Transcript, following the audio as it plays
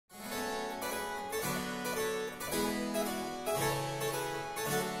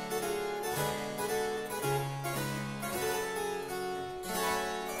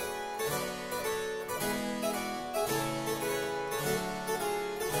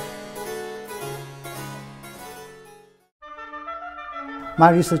My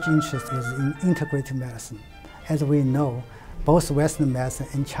research interest is in integrative medicine. As we know, both Western medicine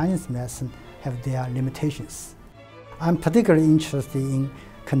and Chinese medicine have their limitations. I'm particularly interested in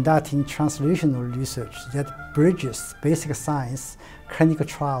conducting translational research that bridges basic science, clinical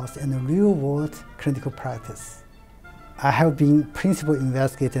trials, and real-world clinical practice. I have been principal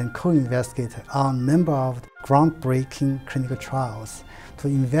investigator and co-investigator on a number of groundbreaking clinical trials to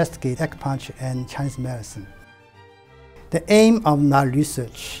investigate acupuncture and Chinese medicine. The aim of my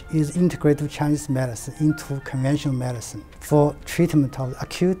research is integrative Chinese medicine into conventional medicine for treatment of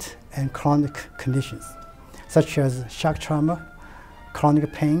acute and chronic conditions, such as shock trauma,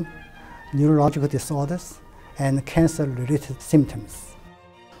 chronic pain, neurological disorders, and cancer-related symptoms.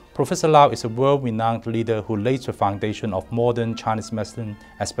 Professor Lao is a world-renowned leader who laid the foundation of modern Chinese medicine,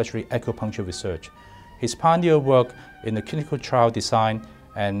 especially acupuncture research. His pioneer work in the clinical trial design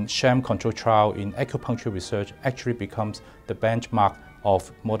and sham control trial in acupuncture research actually becomes the benchmark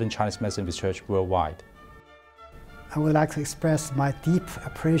of modern Chinese medicine research worldwide. I would like to express my deep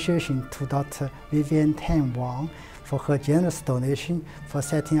appreciation to Dr. Vivian Taam Wong for her generous donation for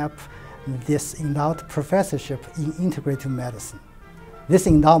setting up this endowed professorship in integrative medicine. This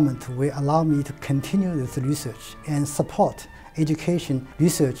endowment will allow me to continue this research and support education,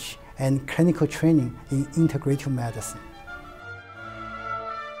 research, and clinical training in integrative medicine.